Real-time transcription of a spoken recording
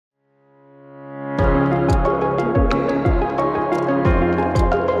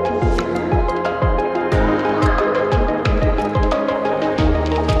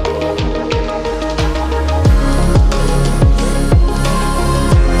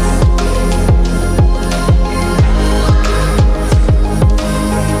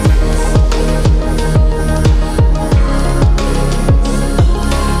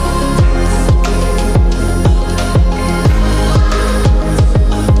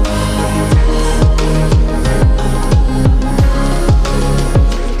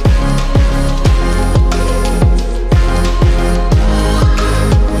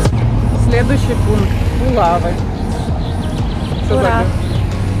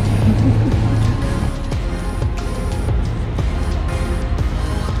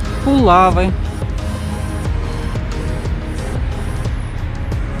Пулавы.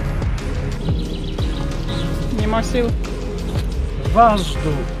 Нема сил. Вас жду.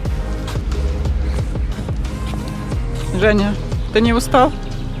 Женя, ты не устал?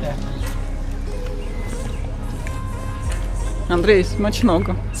 Да. Андрей,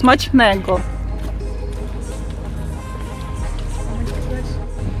 смачного. Смачного.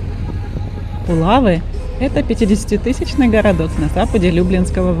 Пулавы – это 50-тысячный городок на западе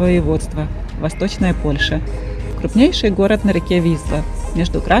Люблинского воеводства, восточная Польша. Крупнейший город на реке Висла,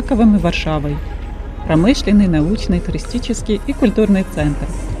 между Краковом и Варшавой. Промышленный, научный, туристический и культурный центр,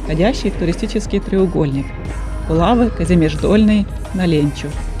 входящий в туристический треугольник. Пулавы, Казимеж Дольны, на Ленчу.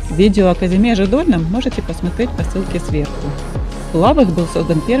 Видео о Казимеже Дольном можете посмотреть по ссылке сверху. В Пулавах был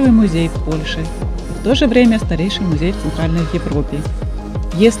создан первый музей в Польше, и в то же время старейший музей в Центральной Европе.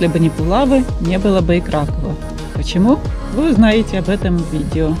 Если бы не Пулавы, не было бы и Кракова. Почему? Вы узнаете об этом в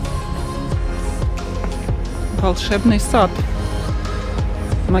видео. Волшебный сад.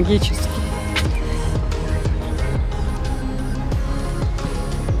 Магический.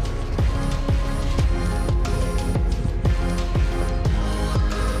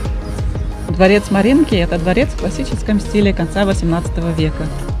 Дворец Маринки – это дворец в классическом стиле конца XVIII века,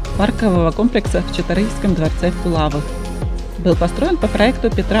 паркового комплекса в Чарторыйском дворце в Пулавах. Был построен по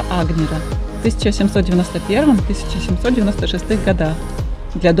проекту Петра Агнера в 1791-1796 годах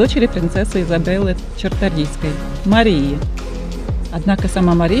для дочери принцессы Изабелы Чарторыйской, Марии. Однако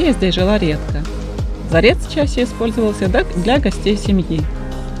сама Мария здесь жила редко. Дворец чаще использовался для гостей семьи.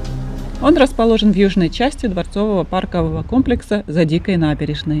 Он расположен в южной части дворцового паркового комплекса за Дикой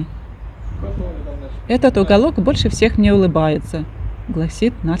набережной. Этот уголок больше всех мне улыбается,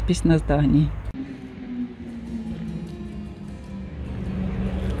 гласит надпись на здании.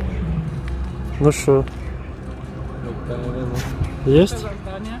 Ну что? Есть?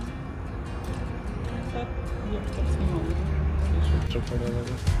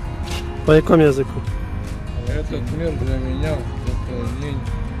 По какому языку? Этот мир для меня это лень.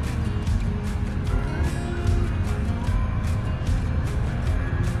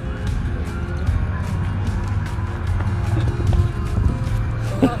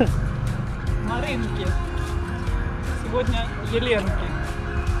 Маринки. Сегодня Еленки.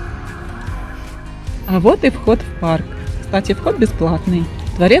 А вот и вход в парк. Кстати, вход бесплатный.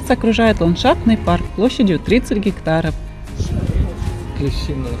 Дворец окружает ландшафтный парк площадью 30 гектаров.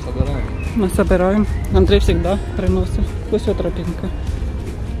 Клещи мы собираем. Мы собираем. Андрей всегда приносит. Пусть тропинка.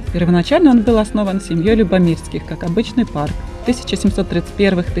 Первоначально он был основан семьей Любомирских, как обычный парк. В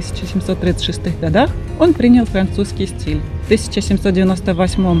 1731-1736 годах он принял французский стиль. В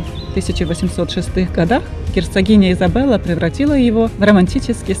 1798-1806 годах герцогиня Изабелла превратила его в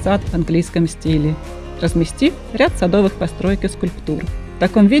романтический сад в английском стиле, разместив ряд садовых построек и скульптур. В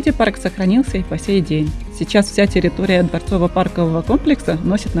таком виде парк сохранился и по сей день. Сейчас вся территория дворцово-паркового комплекса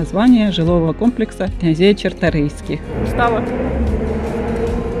носит название жилого комплекса князей Чарторыйских. Устала?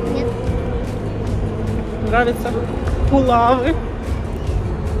 Нет. Нравится? Пулавы. Не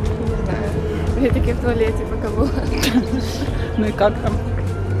знаю. Я таки в туалете пока была. Ну и как там?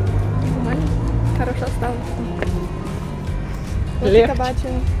 Нормально. Хорошо стало. Легче. Котика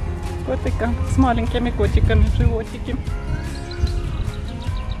бачила. Котика с маленькими котиками в животике.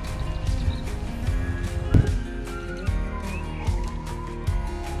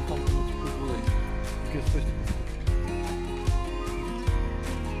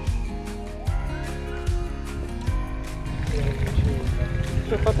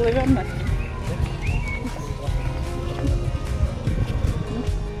 Что, поплывем, Настя?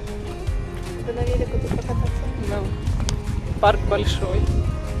 Вы на велику тут покататься? Да. Парк большой,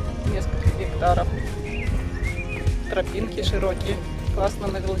 несколько гектаров, тропинки широкие, классно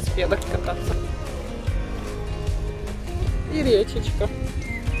на велосипедах кататься. И речечка.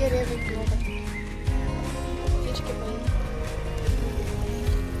 Деревьев много. Птички поют.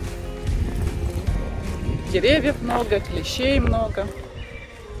 Деревьев много, клещей много.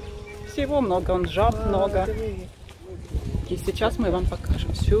 Всего много, он жаб много. И сейчас мы вам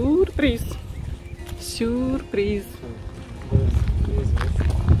покажем сюрприз. Сюрприз.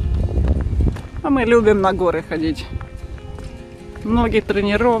 А мы любим на горы ходить. Ноги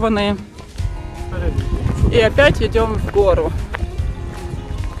тренированные. И опять идем в гору.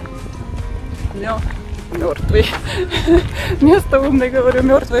 Мертвый. Место умный, говорю,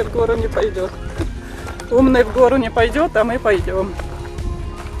 мертвый в гору не пойдет. Умный в гору не пойдет, а мы пойдем.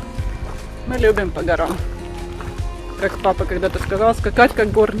 Мы любим по горам. Как папа когда-то сказал, скакать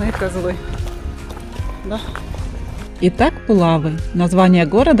как горные козлы. Да? Итак, Пулавы. Название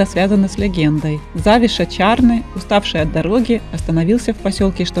города связано с легендой. Завиша Чарны, уставший от дороги, остановился в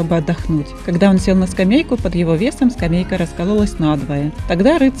поселке, чтобы отдохнуть. Когда он сел на скамейку, под его весом скамейка раскололась надвое.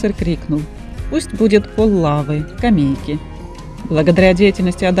 Тогда рыцарь крикнул: «Пусть будет пол-лавы, скамейки». Благодаря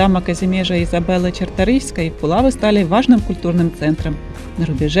деятельности Адама Казимежа и Изабелы Чарторыйской Пулавы стали важным культурным центром на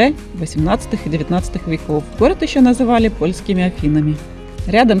рубеже 18 и 19 веков. Город еще называли Польскими Афинами.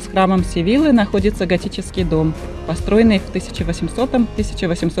 Рядом с храмом Севиллы находится готический дом, построенный в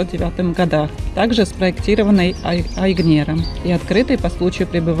 1800-1809 годах, также спроектированный Айгнером и открытый по случаю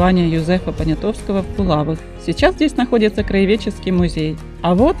пребывания Юзефа Понятовского в Пулавах. Сейчас здесь находится краеведческий музей.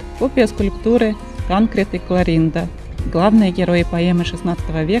 А вот копия скульптуры Танкрет и Кларинда, главные герои поэмы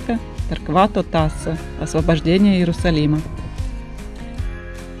XVI века Торквато Тассо «Освобождение Иерусалима».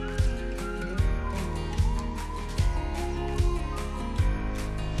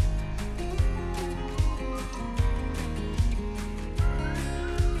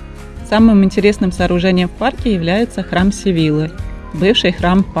 Самым интересным сооружением в парке является храм Севиллы, бывший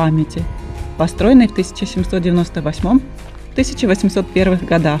храм памяти, построенный в 1798-1801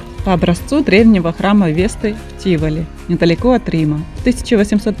 годах по образцу древнего храма Весты в Тиволи, недалеко от Рима. В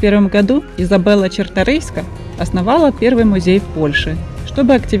 1801 году Изабелла Чарторыйска основала первый музей в Польше,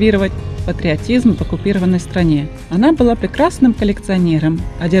 чтобы активировать патриотизм в оккупированной стране. Она была прекрасным коллекционером,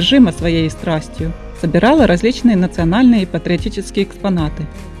 одержима своей страстью, собирала различные национальные и патриотические экспонаты,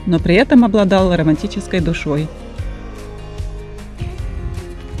 но при этом обладала романтической душой.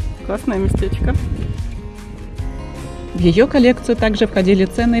 Классное местечко. В ее коллекцию также входили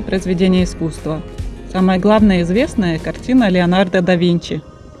ценные произведения искусства. Самая главная и известная – картина Леонардо да Винчи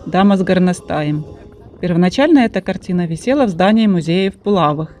 «Дама с горностаем». Первоначально эта картина висела в здании музея в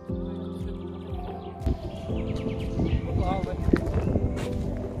Пулавах.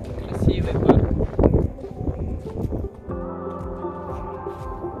 Красивый парк.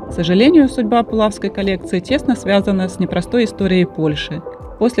 К сожалению, судьба пулавской коллекции тесно связана с непростой историей Польши.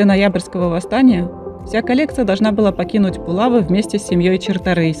 После ноябрьского восстания вся коллекция должна была покинуть Пулавы вместе с семьей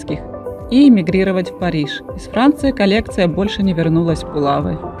Чарторыйских и эмигрировать в Париж. Из Франции коллекция больше не вернулась в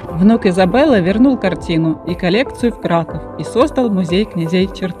Пулавы. Внук Изабеллы вернул картину и коллекцию в Краков и создал музей князей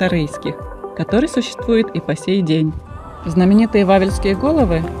Чарторыйских, который существует и по сей день. Знаменитые вавельские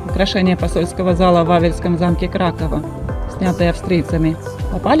головы, украшения посольского зала в Вавельском замке Кракова, снятые австрийцами,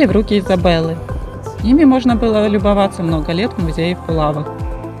 попали в руки Изабеллы. Ими можно было любоваться много лет в музее в Пулавах.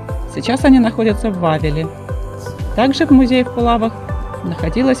 Сейчас они находятся в Вавеле. Также в музее в Пулавах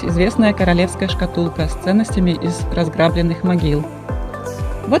находилась известная королевская шкатулка с ценностями из разграбленных могил.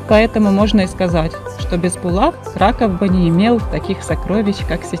 Вот поэтому можно и сказать, что без Пулав Краков бы не имел таких сокровищ,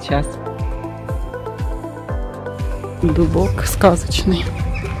 как сейчас. Дубок сказочный.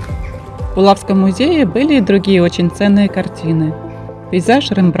 В Пулавском музее были и другие очень ценные картины.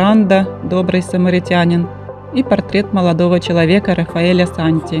 Пейзаж Рембранда «Добрый самаритянин» и портрет молодого человека Рафаэля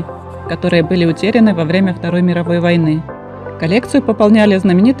Санти, которые были утеряны во время Второй мировой войны. Коллекцию пополняли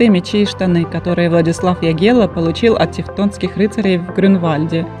знаменитые мечи и штаны, которые Владислав Ягелла получил от тевтонских рыцарей в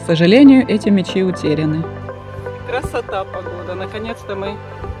Грюнвальде. К сожалению, эти мечи утеряны. Красота погода! Наконец-то мы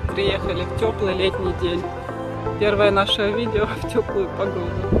приехали в теплый летний день. Первое наше видео в теплую погоду.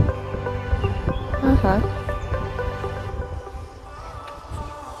 Ага.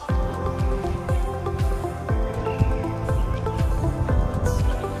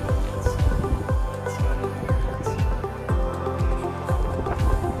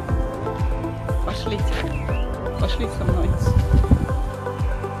 Пошли со мной.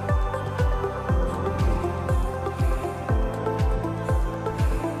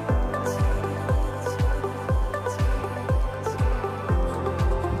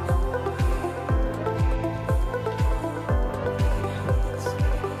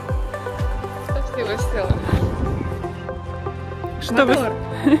 Спасибо, села.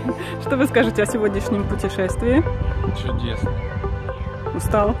 Что вы скажете о сегодняшнем путешествии? Чудесно.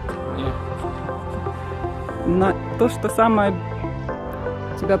 Устал? Нет. На то, что самое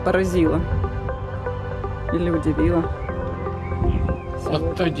тебя поразило или удивило?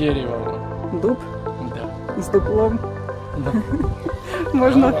 Вот то дерево. Дуб? Да. С дуплом? Да.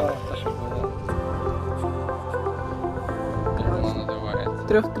 Можно Как оно называется?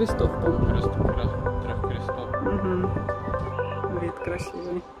 3 крестов, по-моему. Трех крестов. Угу. Вид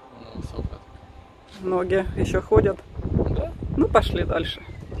красивый. Высоко. Ноги еще ходят. Да? Ну, пошли дальше.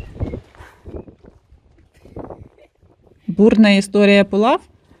 Бурная история Пулав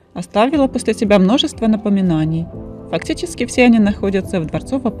оставила после себя множество напоминаний. Фактически все они находятся в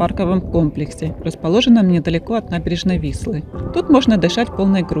дворцово-парковом комплексе, расположенном недалеко от набережной Вислы. Тут можно дышать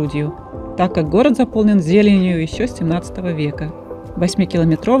полной грудью. так как город заполнен зеленью еще с 17 века.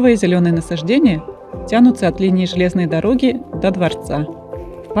 8-километровые зеленые насаждения тянутся от линии железной дороги до дворца.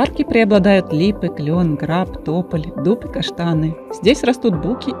 В парке преобладают липы, клен, граб, тополь, дуб и каштаны. Здесь растут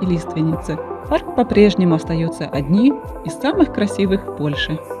буки и лиственницы. Парк по-прежнему остается одним из самых красивых в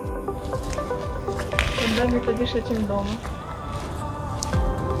Польше. В доме топіше, чем дома.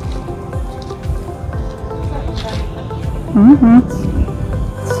 Угу.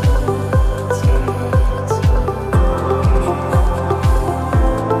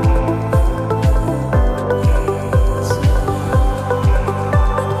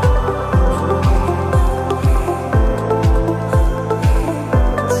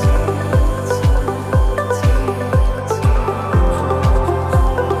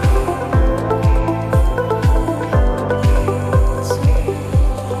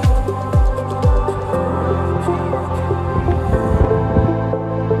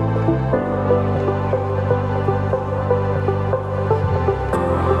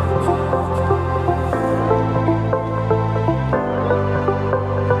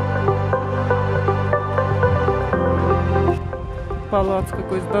 Палац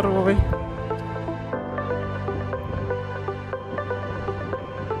какой здоровый.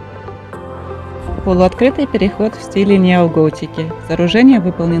 Полуоткрытый переход в стиле неоготики. Сооружение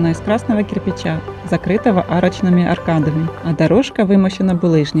выполнено из красного кирпича, закрытого арочными аркадами, а дорожка вымощена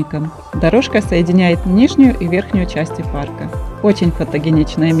булыжником. Дорожка соединяет нижнюю и верхнюю части парка. Очень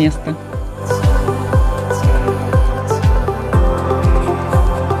фотогеничное место.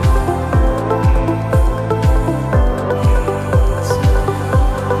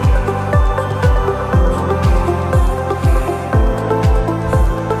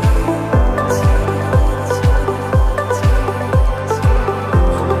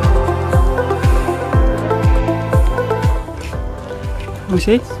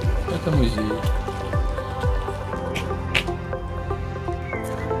 Музей? Это музей.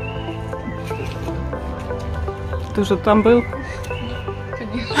 Ты же там был?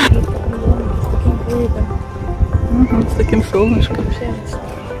 Конечно. Угу, с таким солнышком.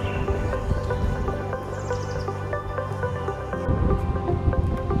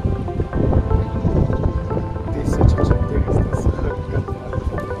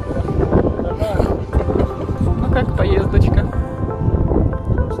 Ну как поездочка?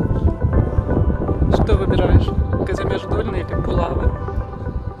 Что выбираешь? Казимеж Дольны или Пулавы?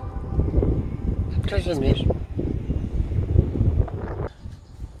 Казимеж.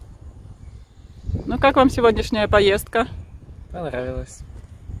 Ну как вам сегодняшняя поездка? Понравилось.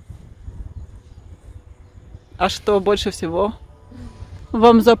 А что больше всего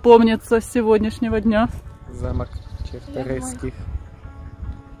вам запомнится с сегодняшнего дня? Замок Чарторыйских.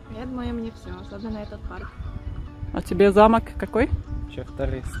 Я думаю, мне все, особенно этот парк. А тебе замок какой?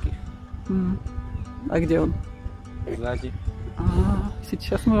 Чарторыйских. А где он? Сзади.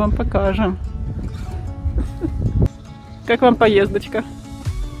 Сейчас мы вам покажем. Как вам поездочка?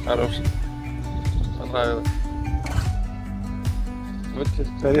 Хороший. Понравилось. Вот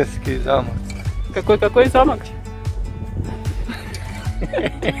Чарторыйский замок. Какой замок?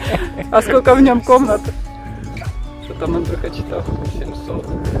 А сколько в нем комнат? Что там Андрюха читал? 700.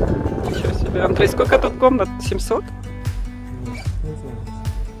 Ничего себе. Андрей, сколько тут комнат? 700? Не знаю.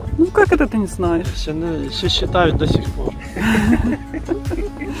 Ну как это ты не знаешь? Еще считают до сих пор.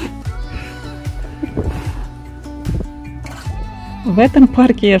 В этом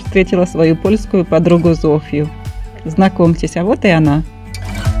парке я встретила свою польскую подругу Зофию. Знакомьтесь, а вот и она.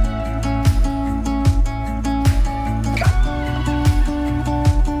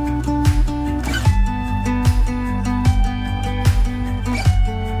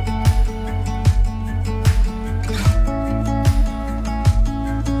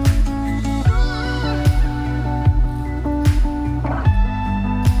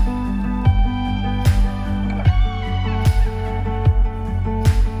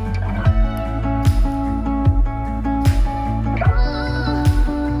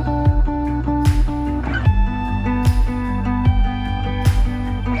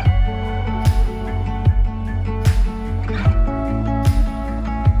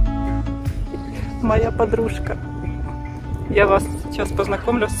 Моя подружка. Я вас сейчас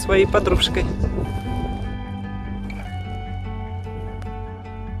познакомлю со своей подружкой.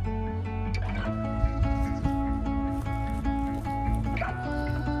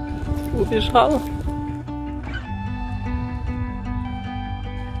 Убежала.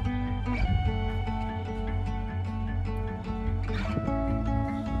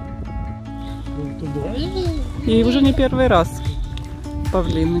 И уже не первый раз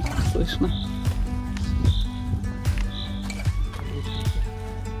павлины слышно.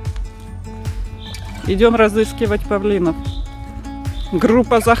 Идем разыскивать павлинов.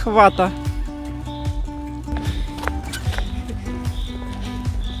 Группа захвата.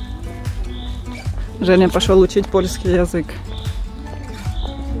 Женя пошел учить польский язык.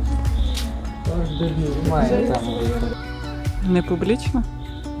 Не публично?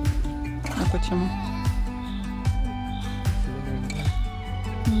 А почему?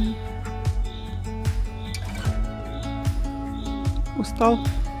 Устал?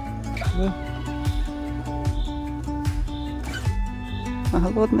 Да. А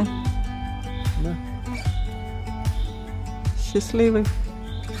голодный? Да. Счастливый?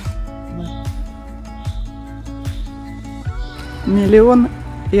 Да.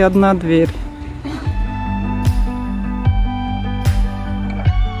 1,001 дверь.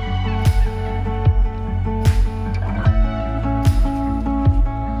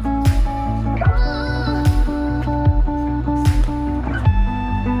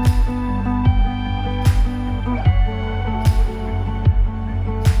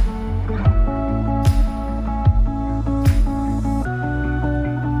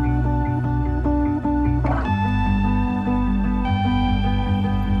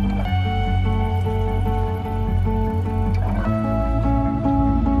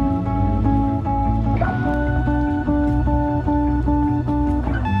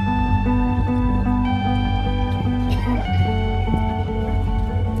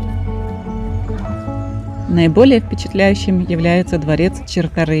 Наиболее впечатляющим является дворец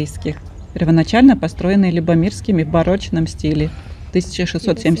Чарторыйских, первоначально построенный Любомирскими в барочном стиле в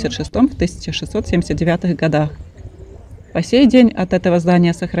 1676-1679 годах. По сей день от этого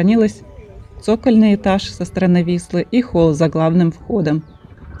здания сохранилось цокольный этаж со стороны Вислы и холл за главным входом.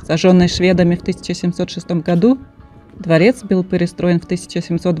 Сожженный шведами в 1706 году, дворец был перестроен в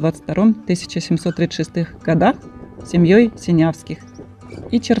 1722-1736 годах семьей Синявских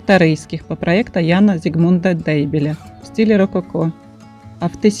и Чарторыйских по проекту Яна Зигмунда Дейбеля в стиле рококо, а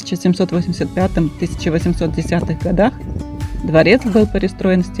в 1785-1810 годах дворец был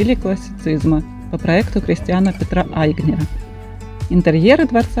перестроен в стиле классицизма по проекту Кристиана Петра Айгнера. Интерьеры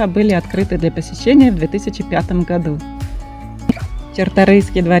дворца были открыты для посещения в 2005 году.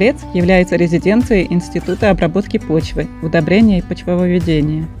 Чарторыйский дворец является резиденцией Института обработки почвы, удобрения и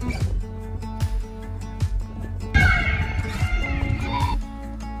почвоведения.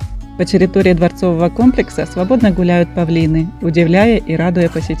 По территории дворцового комплекса свободно гуляют павлины, удивляя и радуя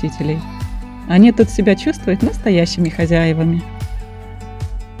посетителей. Они тут себя чувствуют настоящими хозяевами.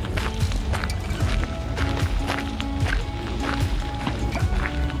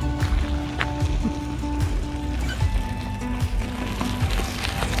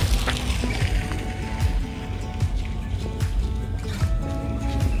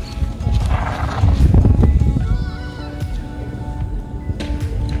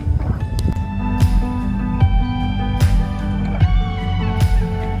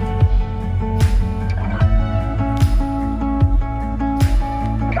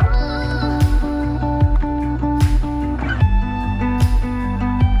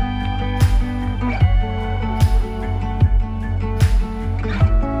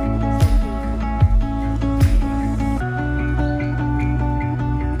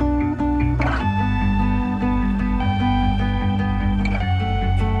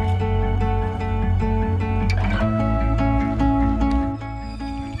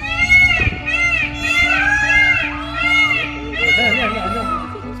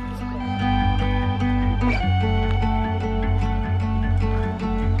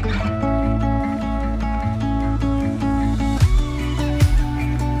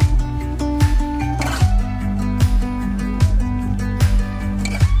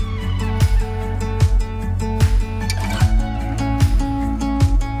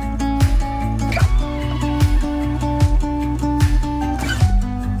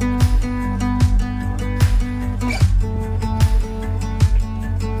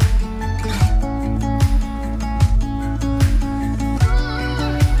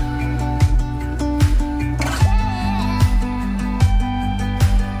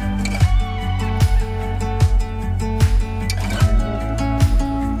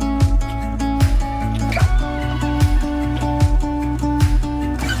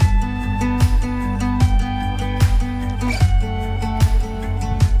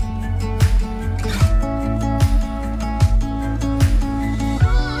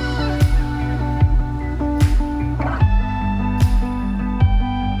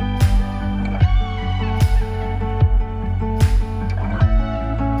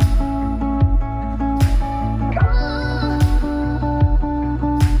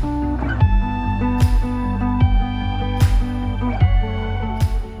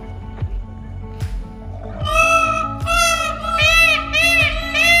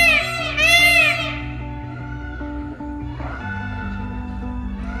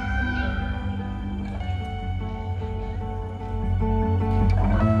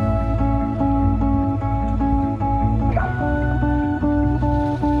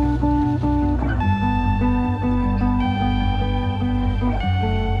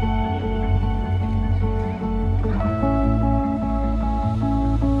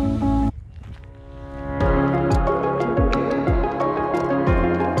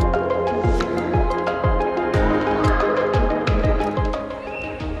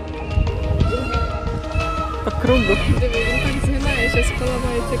 кругу. Диви, він так згинає, зараз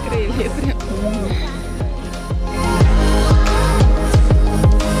поламаються крилі.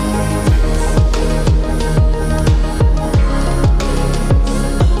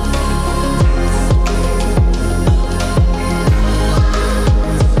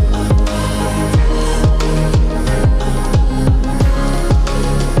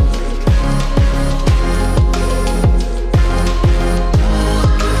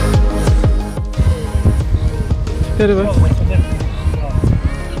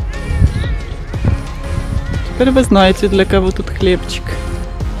 Теперь вы знаете, для кого тут хлебчик.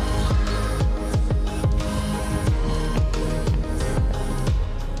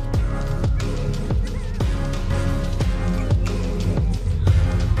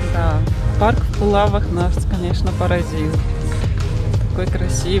 Да, парк в Пулавах нас, конечно, поразил. Такой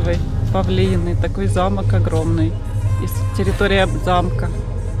красивый, павлины, такой замок огромный. И территория замка.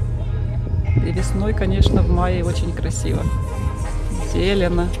 И весной, конечно, в мае очень красиво.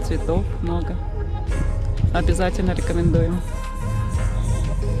 Зелено, цветов много. Обязательно рекомендуем.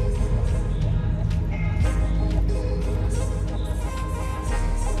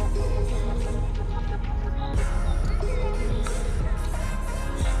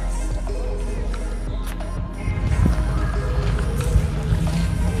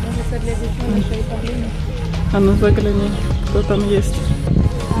 Може, це для дівчинки і павліни? А ну загляни, кто там есть.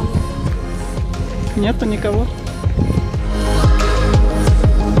 Нету никого.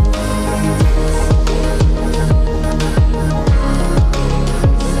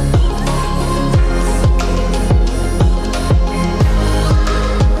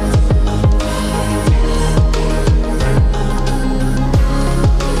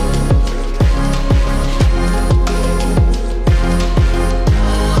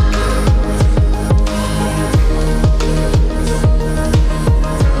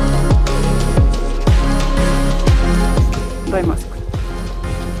 Дай маску.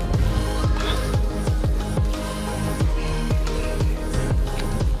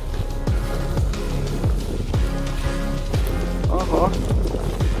 Ого.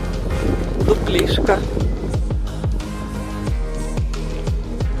 Дуплишка.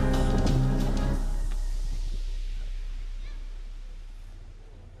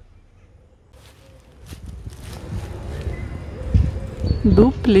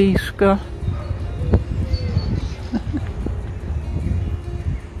 Дуплишка.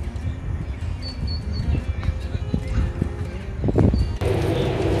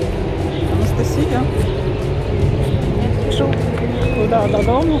 Анастасия? Куда?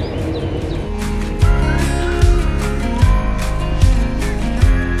 Додому?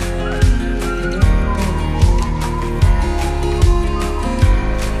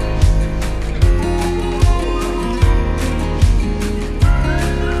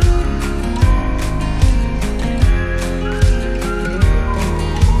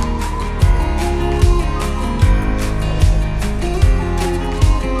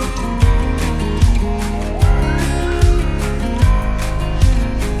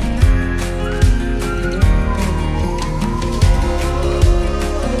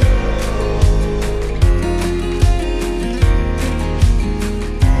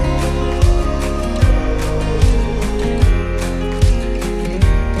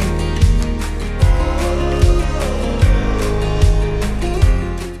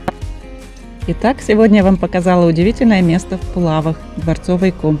 Итак, сегодня я вам показала удивительное место в Пулавах,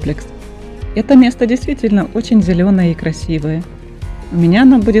 дворцовый комплекс. Это место действительно очень зеленое и красивое. У меня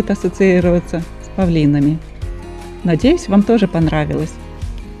оно будет ассоциироваться с павлинами. Надеюсь, вам тоже понравилось.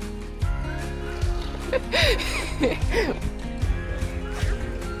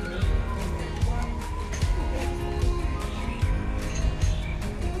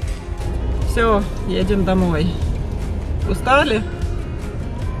 Все, едем домой. Устали?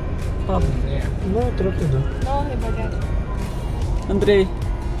 Пап? Ну, трохи, да. Ноги болять. Андрей,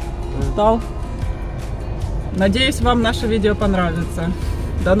 устал? Надеюсь, вам наше видео понравится.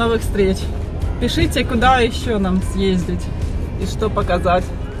 До новых встреч. Пишите, куда еще нам съездить и что показать.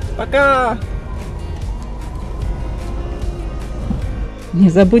 Пока! Не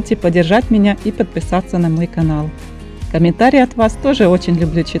забудьте поддержать меня и подписаться на мой канал. Комментарии от вас тоже очень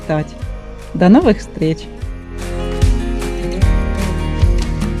люблю читать. До новых встреч!